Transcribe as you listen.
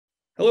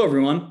Hello,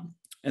 everyone,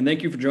 and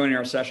thank you for joining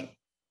our session.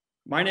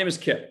 My name is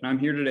Kip, and I'm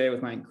here today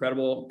with my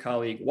incredible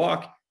colleague,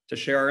 Quoc, to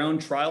share our own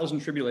trials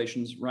and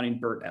tribulations running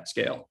BERT at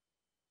scale.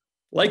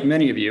 Like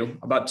many of you,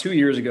 about 2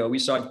 years ago, we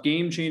saw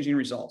game-changing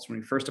results when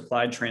we first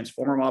applied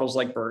transformer models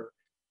like BERT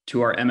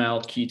to our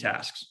ML key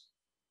tasks.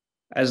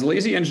 As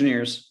lazy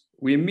engineers,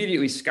 we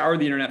immediately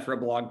scoured the internet for a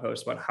blog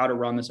post about how to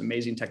run this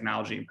amazing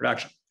technology in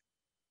production.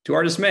 To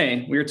our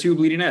dismay, we were too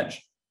bleeding edge.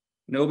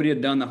 Nobody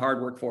had done the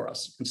hard work for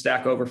us, and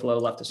Stack Overflow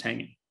left us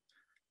hanging.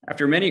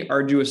 After many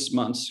arduous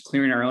months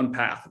clearing our own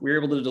path, we were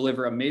able to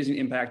deliver amazing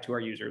impact to our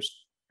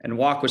users, and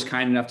Quoc was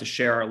kind enough to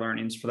share our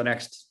learnings for the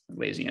next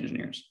lazy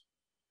engineers.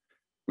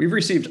 We've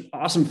received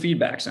awesome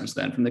feedback since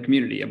then from the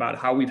community about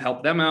how we've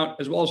helped them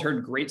out, as well as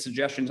heard great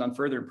suggestions on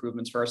further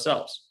improvements for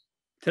ourselves.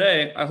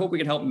 Today, I hope we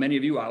can help many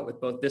of you out with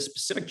both this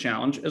specific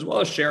challenge, as well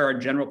as share our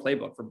general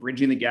playbook for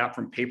bridging the gap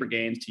from paper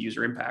gains to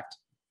user impact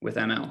with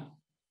ML.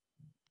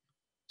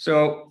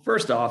 So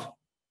first off,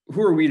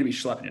 who are we to be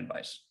schlepping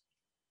advice?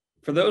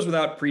 For those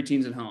without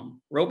preteens at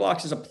home,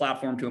 Roblox is a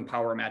platform to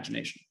empower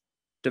imagination.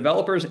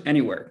 Developers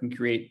anywhere can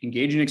create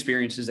engaging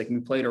experiences that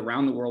can be played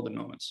around the world in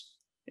moments.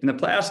 In the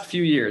past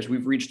few years,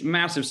 we've reached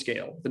massive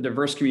scale with a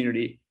diverse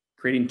community,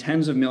 creating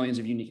tens of millions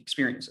of unique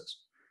experiences.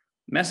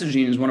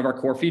 Messaging is one of our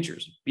core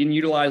features, being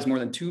utilized more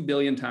than 2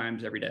 billion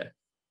times every day.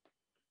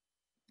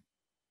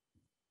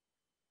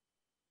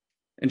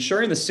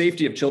 Ensuring the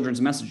safety of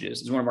children's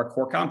messages is one of our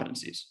core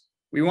competencies.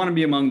 We want to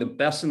be among the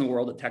best in the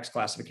world at text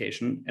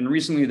classification, and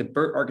recently the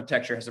BERT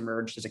architecture has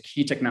emerged as a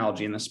key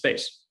technology in this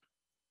space.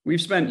 We've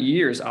spent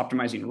years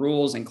optimizing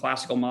rules and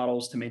classical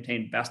models to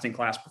maintain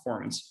best-in-class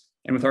performance,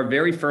 and with our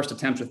very first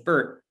attempt with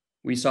BERT,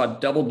 we saw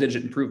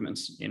double-digit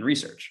improvements in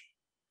research.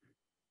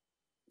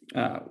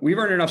 We've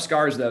earned enough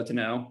scars, though,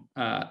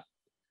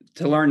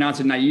 to learn not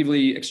to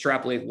naively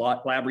extrapolate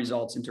lab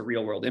results into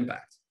real-world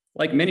impact.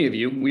 Like many of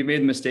you, we've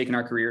made the mistake in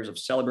our careers of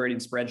celebrating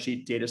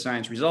spreadsheet data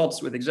science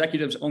results with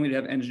executives only to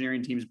have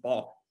engineering teams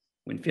balk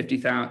when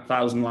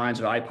 50,000 lines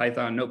of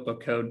IPython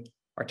notebook code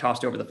are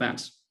tossed over the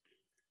fence.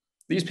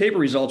 These paper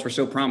results were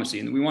so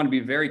promising that we want to be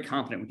very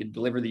confident we could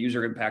deliver the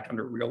user impact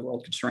under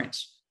real-world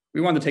constraints.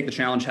 We wanted to take the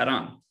challenge head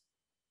on.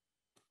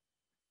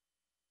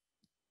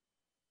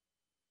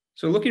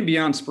 So looking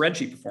beyond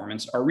spreadsheet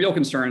performance, our real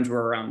concerns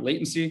were around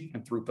latency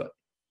and throughput.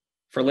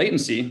 For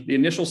latency, the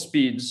initial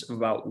speeds of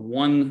about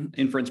 1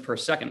 inference per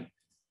second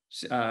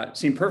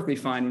seemed perfectly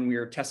fine when we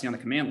were testing on the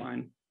command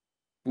line.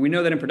 But we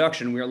know that in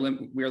production, we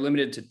are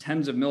limited to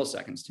tens of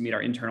milliseconds to meet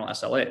our internal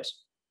SLAs.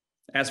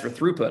 As for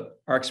throughput,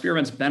 our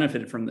experiments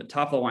benefited from the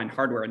top-of-the-line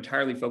hardware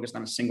entirely focused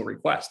on a single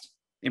request.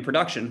 In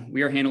production,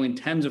 we are handling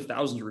tens of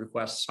thousands of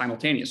requests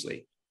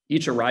simultaneously,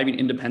 each arriving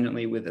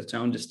independently with its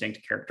own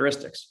distinct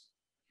characteristics.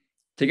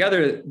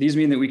 Together, these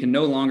mean that we can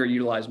no longer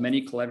utilize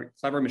many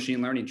clever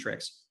machine learning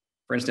tricks.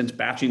 For instance,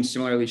 batching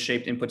similarly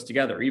shaped inputs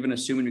together, even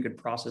assuming we could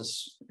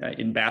process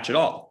in batch at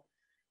all.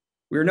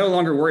 We are no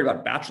longer worried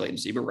about batch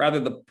latency, but rather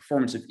the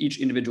performance of each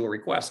individual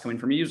request coming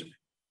from a user.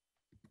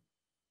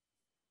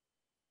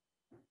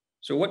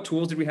 So what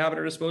tools did we have at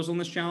our disposal in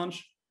this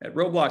challenge? At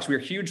Roblox, we are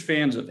huge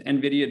fans of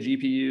NVIDIA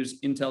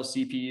GPUs, Intel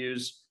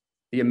CPUs,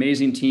 the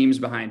amazing teams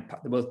behind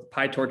both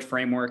PyTorch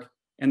framework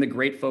and the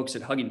great folks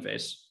at Hugging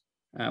Face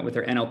with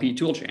their NLP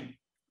toolchain.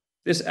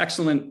 This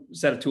excellent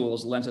set of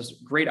tools lends us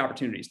great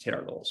opportunities to hit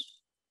our goals.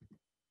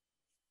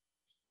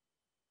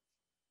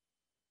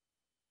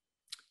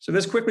 So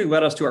this quickly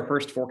led us to our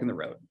first fork in the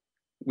road.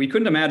 We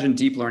couldn't imagine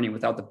deep learning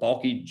without the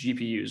bulky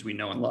GPUs we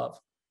know and love.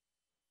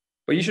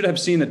 But you should have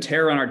seen the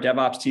terror on our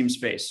DevOps team's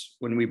face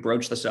when we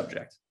broached the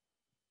subject.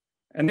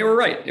 And they were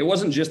right. It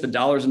wasn't just the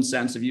dollars and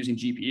cents of using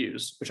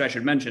GPUs, which I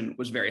should mention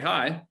was very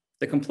high.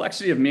 The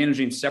complexity of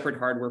managing separate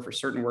hardware for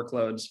certain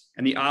workloads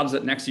and the odds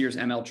that next year's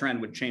ML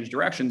trend would change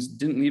directions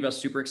didn't leave us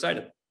super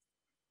excited.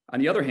 On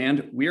the other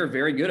hand, we are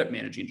very good at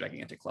managing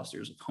gigantic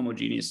clusters of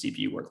homogeneous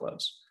CPU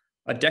workloads.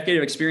 A decade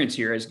of experience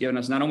here has given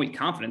us not only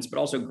confidence, but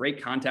also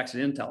great context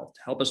and intel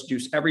to help us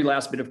juice every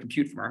last bit of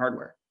compute from our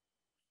hardware.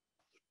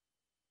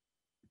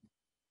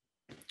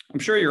 I'm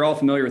sure you're all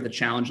familiar with the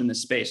challenge in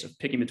this space of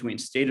picking between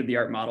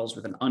state-of-the-art models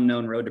with an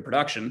unknown road to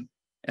production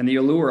and the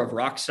allure of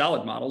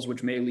rock-solid models,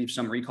 which may leave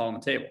some recall on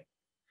the table.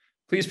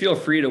 Please feel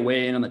free to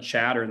weigh in on the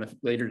chat or in the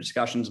later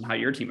discussions on how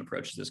your team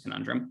approaches this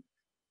conundrum.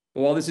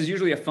 But while this is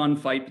usually a fun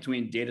fight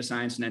between data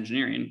science and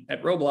engineering,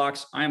 at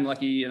Roblox, I am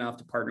lucky enough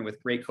to partner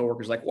with great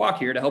coworkers like Quoc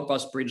here to help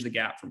us bridge the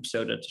gap from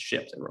soda to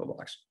ships at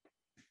Roblox.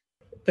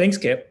 Thanks,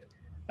 Kip.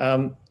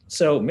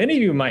 So many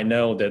of you might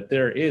know that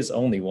there is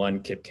only one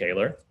Kip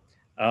Kaler.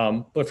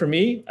 But for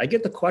me, I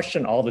get the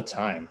question all the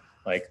time,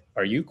 like,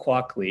 are you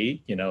Quoc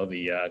Lee,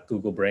 the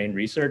Google Brain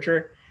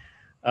researcher?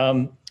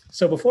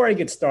 So before I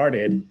get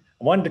started,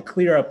 I wanted to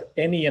clear up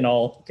any and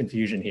all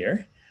confusion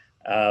here.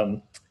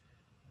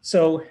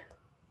 So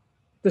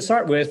to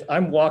start with,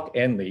 I'm Quoc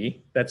N.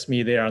 Lee. That's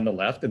me there on the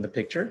left in the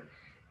picture.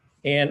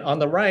 And on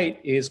the right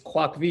is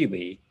Quoc V.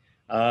 Lee.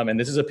 And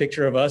this is a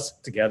picture of us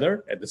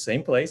together at the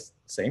same place,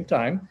 same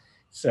time.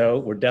 So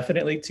we're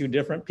definitely two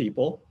different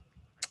people.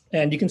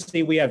 And you can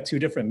see we have two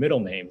different middle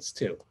names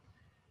too.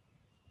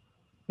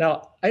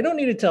 Now, I don't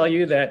need to tell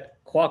you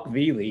that Quoc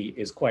Vili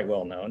is quite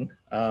well known.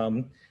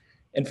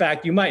 In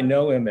fact, you might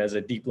know him as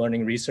a deep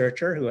learning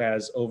researcher who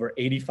has over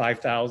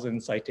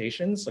 85,000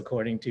 citations,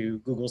 according to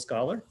Google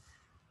Scholar.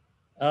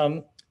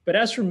 But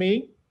as for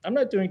me, I'm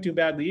not doing too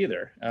badly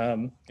either.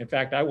 In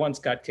fact, I once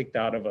got kicked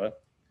out of a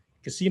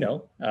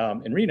casino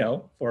in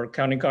Reno for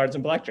counting cards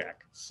and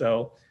blackjack.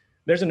 So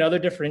there's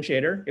another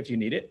differentiator if you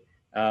need it.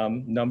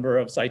 Number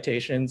of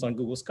citations on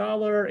Google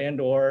Scholar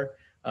and or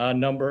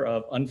number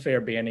of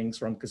unfair bannings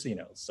from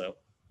casinos. So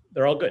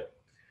they're all good.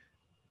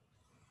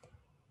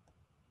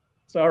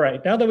 So all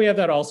right, now that we have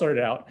that all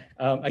sorted out,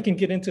 I can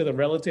get into the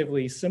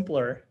relatively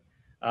simpler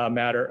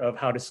matter of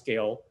how to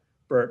scale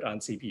BERT on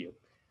CPU.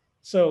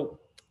 So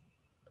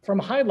from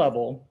a high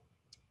level,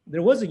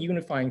 there was a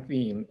unifying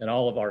theme in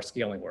all of our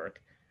scaling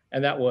work,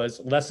 and that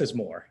was less is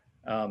more.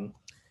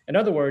 In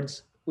other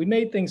words, we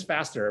made things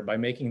faster by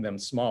making them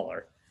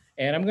smaller.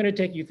 And I'm going to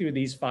take you through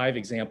these 5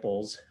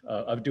 examples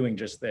of doing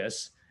just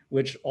this,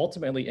 which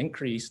ultimately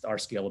increased our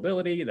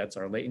scalability, that's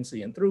our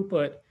latency and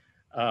throughput,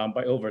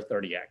 by over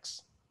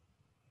 30x.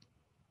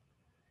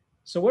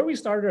 So where we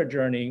started our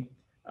journey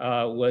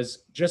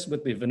was just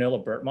with the vanilla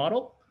BERT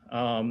model.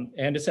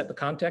 And to set the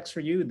context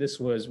for you, this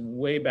was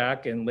way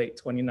back in late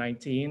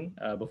 2019,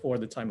 before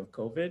the time of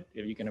COVID,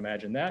 if you can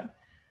imagine that.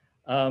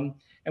 And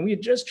we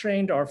had just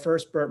trained our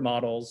first BERT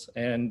models.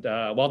 And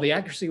while the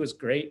accuracy was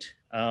great,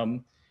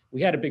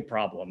 we had a big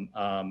problem.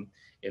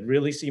 It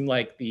really seemed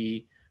like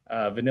the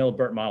vanilla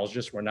BERT models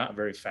just were not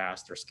very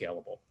fast or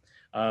scalable.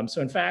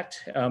 So in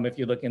fact, if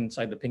you look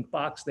inside the pink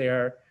box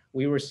there,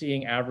 we were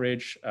seeing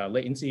average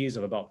latencies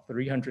of about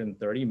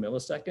 330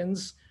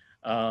 milliseconds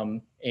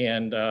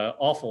and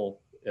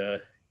awful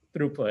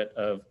throughput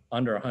of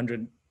under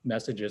 100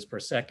 messages per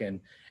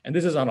second. And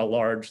this is on a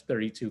large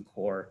 32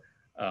 core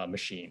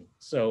machine.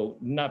 So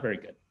not very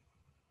good.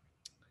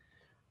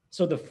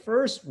 So the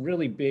first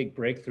really big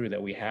breakthrough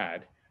that we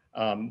had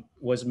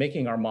was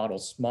making our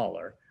models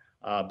smaller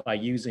by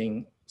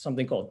using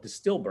something called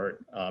DistilBERT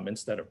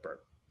instead of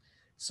BERT.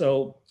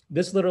 So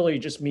this literally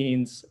just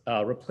means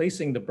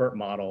replacing the BERT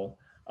model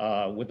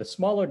with the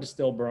smaller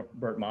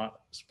DistilBERT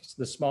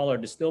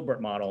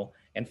model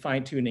and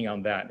fine tuning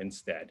on that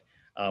instead,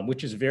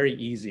 which is very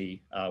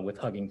easy with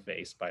Hugging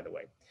Face, by the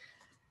way.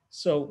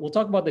 So we'll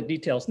talk about the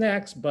details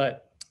next,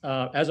 but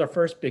as our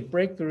first big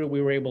breakthrough,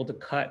 we were able to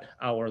cut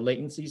our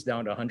latencies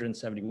down to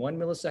 171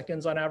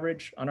 milliseconds on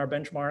average on our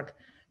benchmark,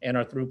 and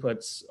our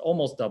throughputs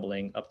almost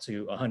doubling up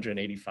to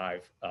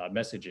 185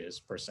 messages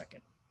per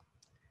second.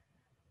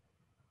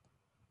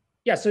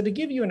 Yeah, so to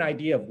give you an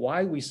idea of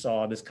why we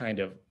saw this kind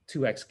of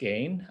 2x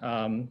gain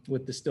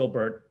with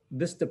DistilBERT,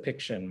 this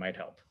depiction might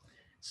help.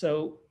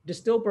 So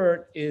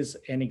DistilBERT is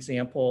an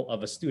example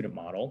of a student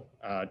model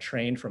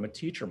trained from a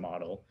teacher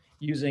model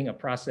using a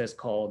process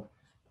called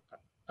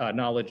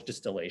knowledge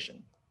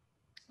distillation.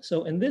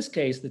 So in this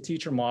case, the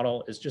teacher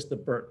model is just the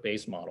BERT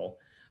base model,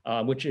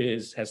 which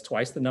has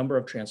twice the number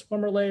of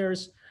transformer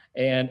layers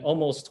and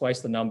almost twice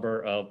the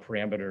number of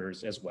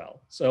parameters as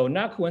well. So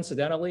not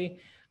coincidentally,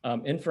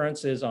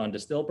 inferences on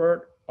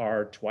DistilBERT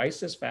are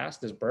twice as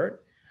fast as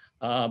BERT.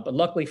 But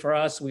luckily for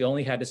us, we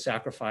only had to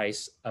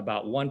sacrifice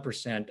about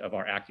 1% of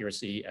our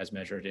accuracy as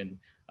measured in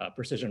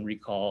precision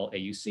recall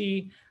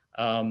AUC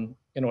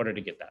in order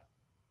to get that.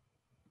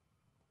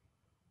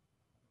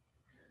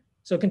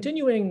 So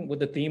continuing with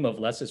the theme of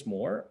less is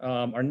more,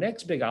 our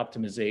next big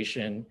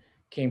optimization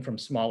came from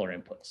smaller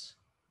inputs.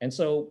 And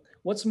so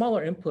what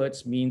smaller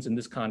inputs means in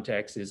this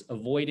context is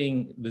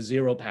avoiding the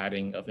zero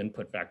padding of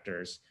input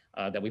vectors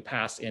that we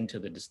pass into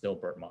the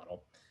DistilBERT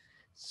model.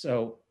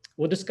 So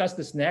we'll discuss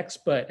this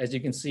next, but as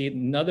you can see,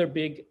 another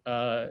big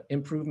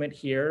improvement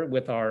here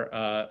with our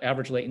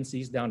average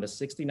latencies down to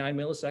 69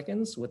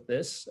 milliseconds with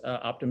this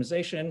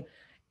optimization,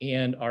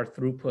 and our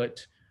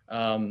throughput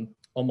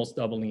almost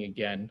doubling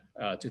again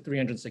to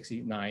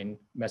 369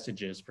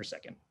 messages per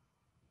second.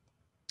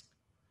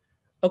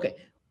 Okay,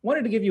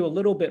 wanted to give you a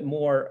little bit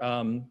more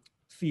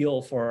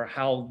feel for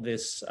how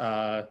this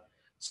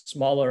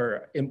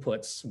smaller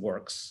inputs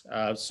works.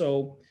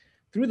 So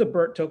through the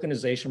BERT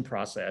tokenization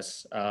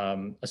process,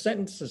 a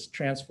sentence is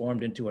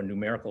transformed into a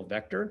numerical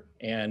vector,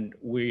 and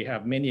we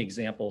have many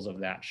examples of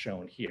that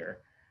shown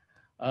here.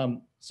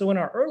 So in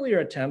our earlier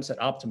attempts at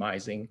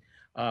optimizing,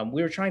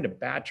 we were trying to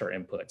batch our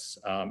inputs,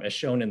 as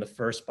shown in the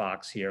first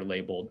box here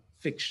labeled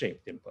fixed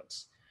shaped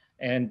inputs.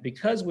 And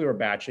because we were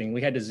batching,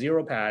 we had to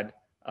zero pad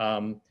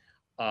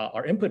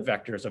our input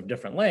vectors of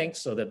different lengths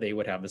so that they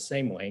would have the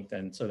same length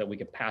and so that we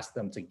could pass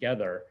them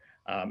together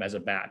as a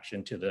batch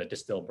into the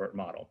DistilBERT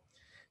model.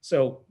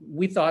 So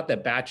we thought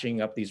that batching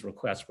up these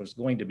requests was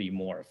going to be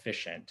more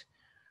efficient.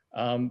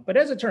 But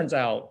as it turns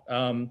out,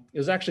 it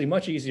was actually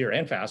much easier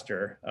and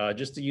faster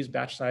just to use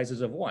batch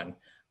sizes of 1.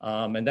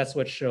 And that's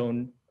what's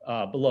shown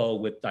below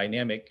with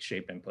dynamic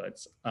shape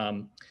inputs.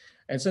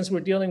 And since we're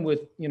dealing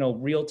with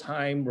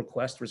real-time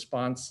request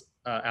response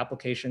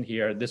application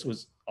here, this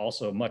was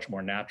also much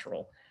more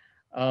natural.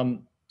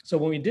 So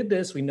when we did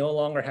this, we no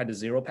longer had to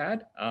zero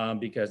pad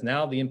because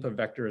now the input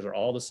vectors are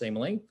all the same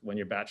length when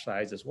your batch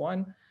size is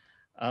 1.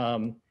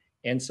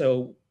 And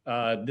so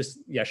this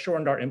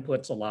shortened our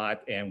inputs a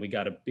lot, and we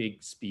got a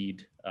big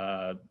speed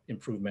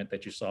improvement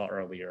that you saw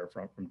earlier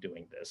from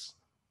doing this.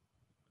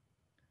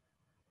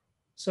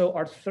 So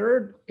our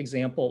third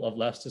example of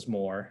less is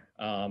more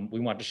we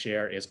want to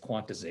share is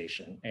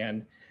quantization.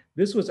 And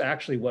this was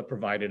actually what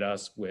provided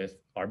us with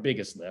our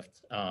biggest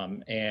lift.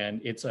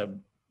 And it's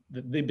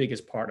the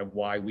biggest part of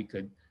why we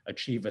could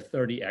achieve a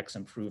 30x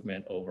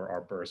improvement over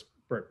our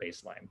BERT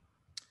baseline.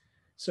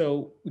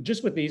 So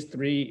just with these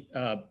three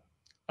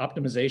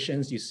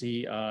optimizations you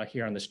see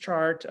here on this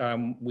chart,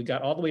 we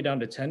got all the way down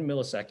to 10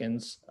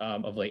 milliseconds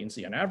of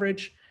latency on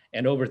average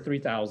and over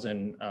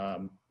 3,000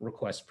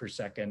 requests per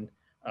second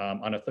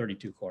on a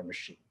 32-core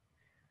machine.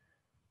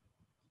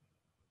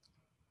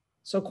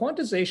 So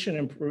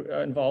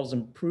quantization involves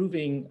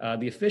improving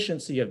the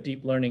efficiency of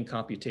deep learning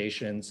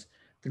computations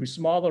through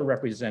smaller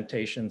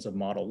representations of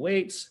model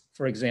weights,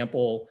 for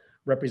example,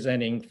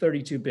 representing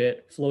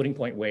 32-bit floating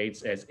point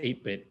weights as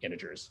 8-bit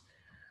integers.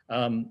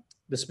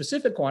 The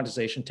specific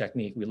quantization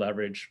technique we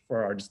leverage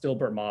for our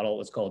DistilBERT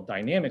model is called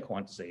dynamic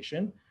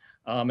quantization.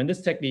 And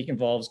this technique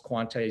involves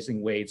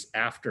quantizing weights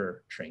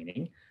after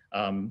training,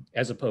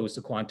 as opposed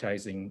to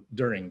quantizing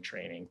during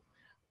training.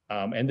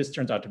 And this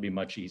turns out to be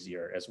much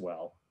easier as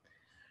well.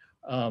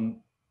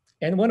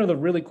 And one of the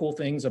really cool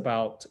things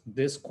about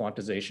this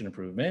quantization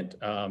improvement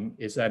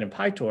is that in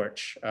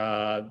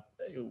PyTorch,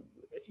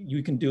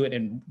 you can do it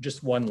in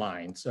just one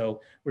line.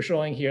 So we're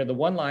showing here the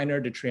one-liner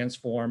to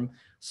transform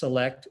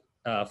select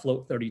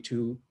float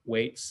 32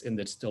 weights in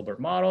the DistilBERT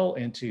model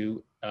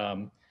into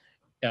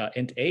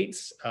int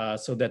 8s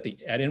so that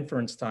at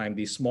inference time,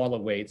 these smaller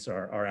weights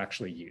are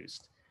actually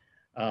used.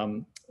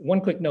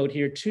 One quick note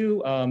here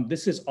too,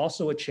 this is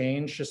also a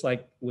change, just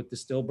like with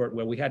DistilBERT,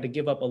 where we had to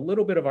give up a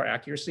little bit of our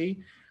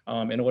accuracy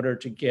in order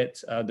to get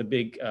the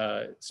big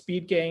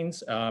speed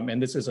gains.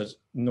 And this is a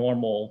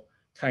normal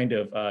kind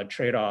of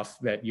trade-off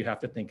that you have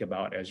to think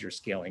about as you're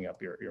scaling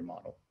up your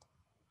model.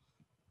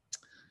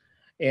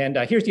 And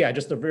here's,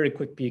 just a very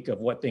quick peek of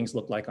what things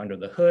look like under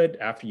the hood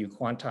after you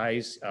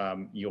quantize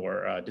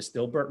your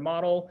DistilBERT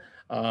model.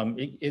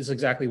 It is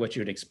exactly what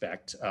you'd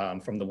expect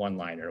from the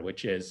one-liner,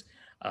 which is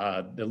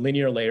the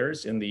linear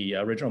layers in the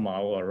original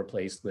model are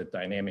replaced with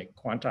dynamic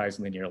quantized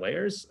linear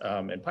layers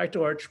in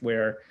PyTorch,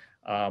 where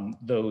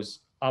those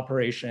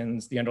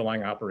operations, the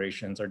underlying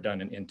operations, are done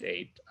in int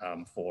 8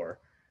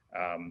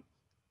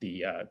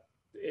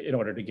 in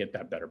order to get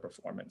that better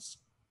performance.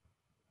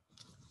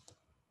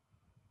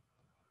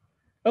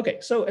 Okay,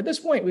 so at this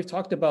point, we've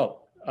talked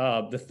about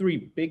the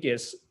three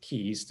biggest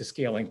keys to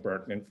scaling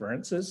BERT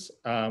inferences: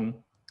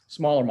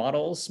 smaller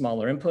models,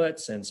 smaller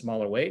inputs, and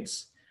smaller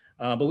weights.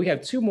 But we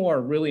have two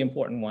more really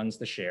important ones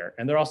to share,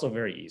 and they're also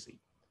very easy.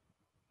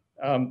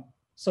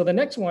 So the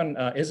next one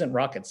isn't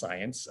rocket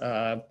science.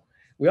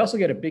 We also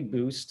get a big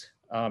boost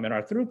in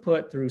our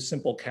throughput through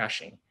simple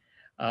caching.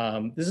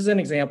 This is an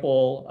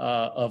example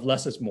of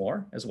less is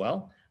more as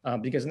well,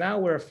 because now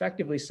we're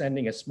effectively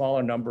sending a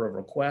smaller number of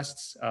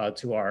requests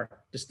to our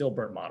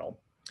DistilBERT model.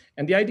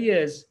 And the idea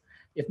is,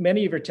 if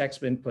many of your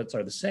text inputs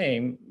are the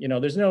same,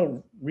 there's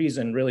no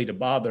reason really to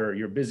bother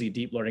your busy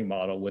deep learning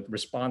model with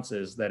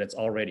responses that it's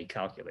already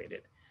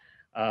calculated.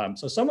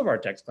 So some of our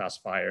text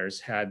classifiers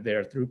had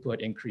their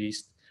throughput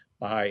increased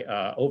by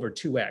over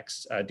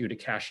 2x due to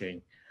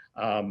caching.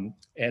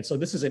 And so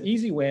this is an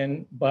easy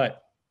win,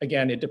 but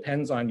again, it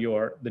depends on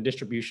the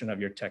distribution of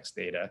your text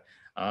data,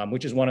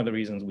 which is one of the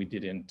reasons we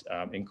didn't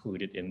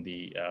include it in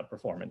the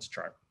performance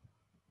chart.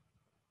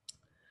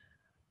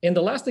 In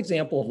the last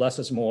example of less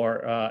is more,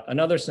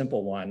 another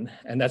simple one,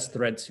 and that's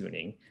thread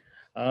tuning.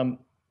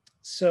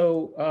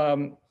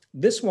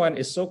 This one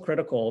is so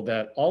critical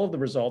that all of the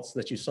results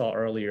that you saw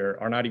earlier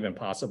are not even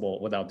possible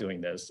without doing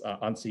this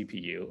on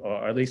CPU,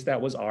 or at least that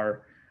was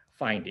our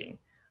finding.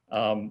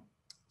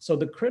 So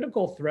the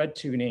critical thread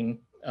tuning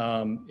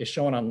is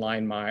shown on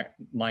line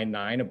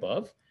 9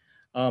 above.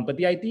 But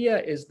the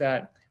idea is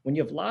that when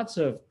you have lots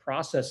of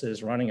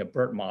processes running a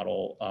BERT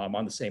model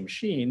on the same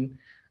machine,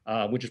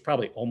 which is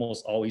probably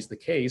almost always the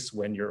case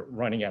when you're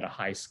running at a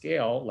high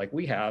scale like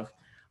we have,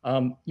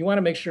 you want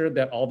to make sure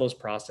that all those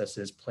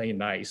processes play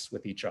nice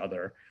with each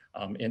other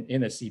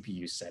in a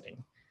CPU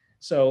setting.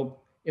 So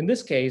in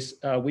this case,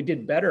 we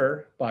did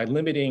better by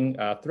limiting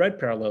thread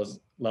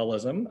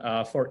parallelism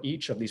for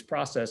each of these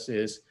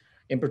processes,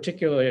 in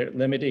particular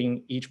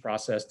limiting each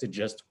process to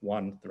just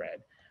one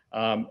thread.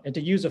 And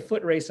to use a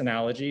foot race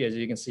analogy, as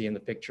you can see in the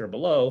picture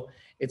below,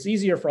 it's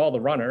easier for all the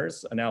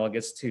runners,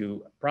 analogous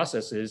to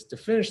processes, to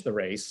finish the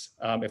race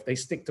if they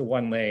stick to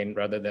one lane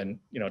rather than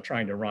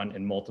trying to run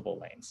in multiple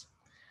lanes.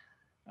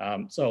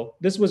 So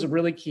this was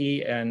really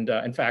key, and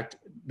in fact,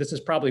 this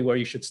is probably where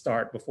you should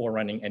start before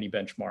running any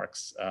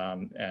benchmarks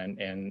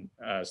and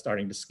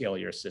starting to scale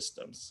your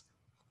systems.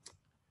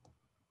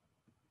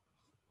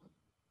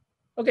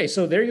 Okay,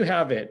 so there you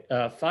have it.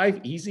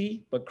 5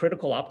 easy but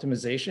critical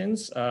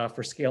optimizations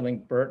for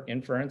scaling BERT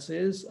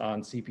inferences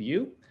on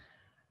CPU.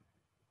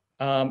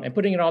 And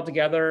putting it all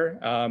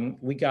together,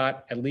 we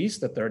got at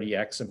least a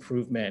 30x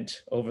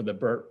improvement over the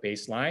BERT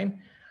baseline.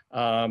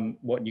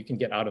 what you can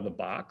get out of the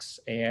box.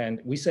 And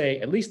we say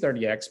at least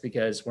 30x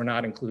because we're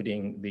not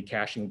including the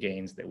caching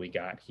gains that we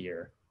got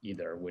here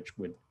either, which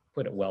would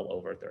put it well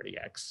over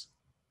 30x.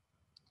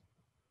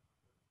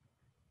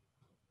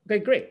 Okay,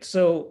 great.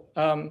 So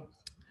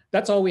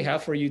that's all we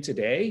have for you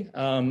today.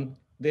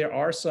 There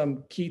are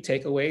some key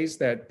takeaways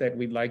that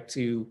we'd like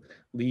to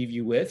leave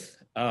you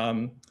with.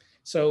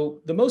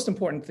 So the most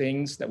important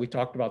things that we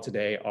talked about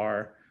today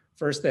are,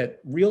 first, that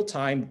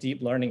real-time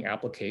deep learning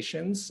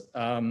applications,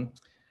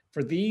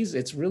 for these,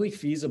 it's really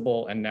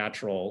feasible and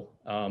natural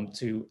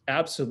to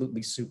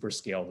absolutely super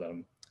scale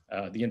them,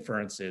 the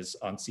inferences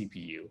on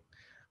CPU.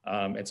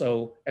 And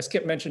so, as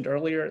Kip mentioned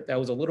earlier, that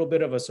was a little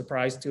bit of a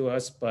surprise to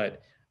us,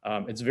 but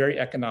it's very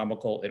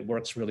economical. It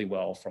works really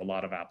well for a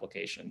lot of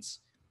applications.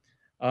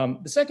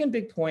 The second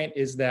big point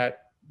is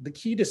that the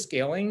key to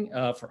scaling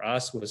for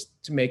us was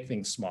to make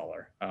things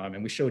smaller.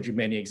 And we showed you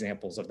many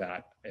examples of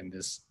that in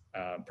this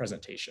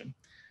presentation.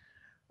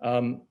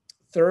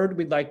 Third,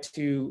 we'd like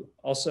to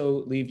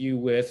also leave you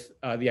with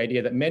the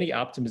idea that many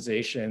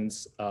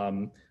optimizations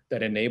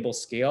that enable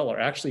scale are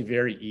actually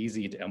very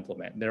easy to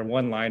implement. They're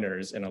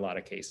one-liners in a lot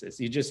of cases.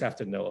 You just have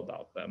to know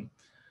about them.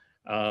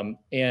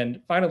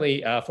 And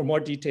finally, for more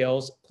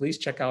details, please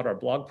check out our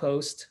blog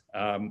post.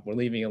 We're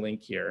leaving a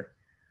link here.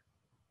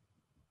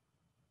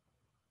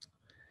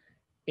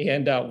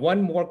 And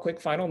one more quick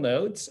final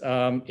note.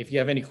 If you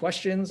have any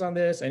questions on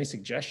this, any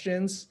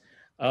suggestions,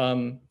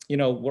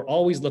 we're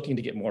always looking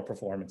to get more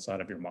performance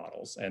out of your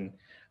models. And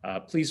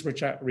please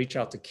reach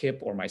out to Kip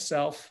or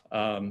myself.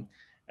 And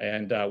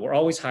we're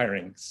always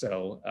hiring.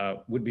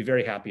 So would be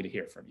very happy to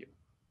hear from you.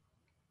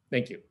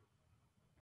 Thank you.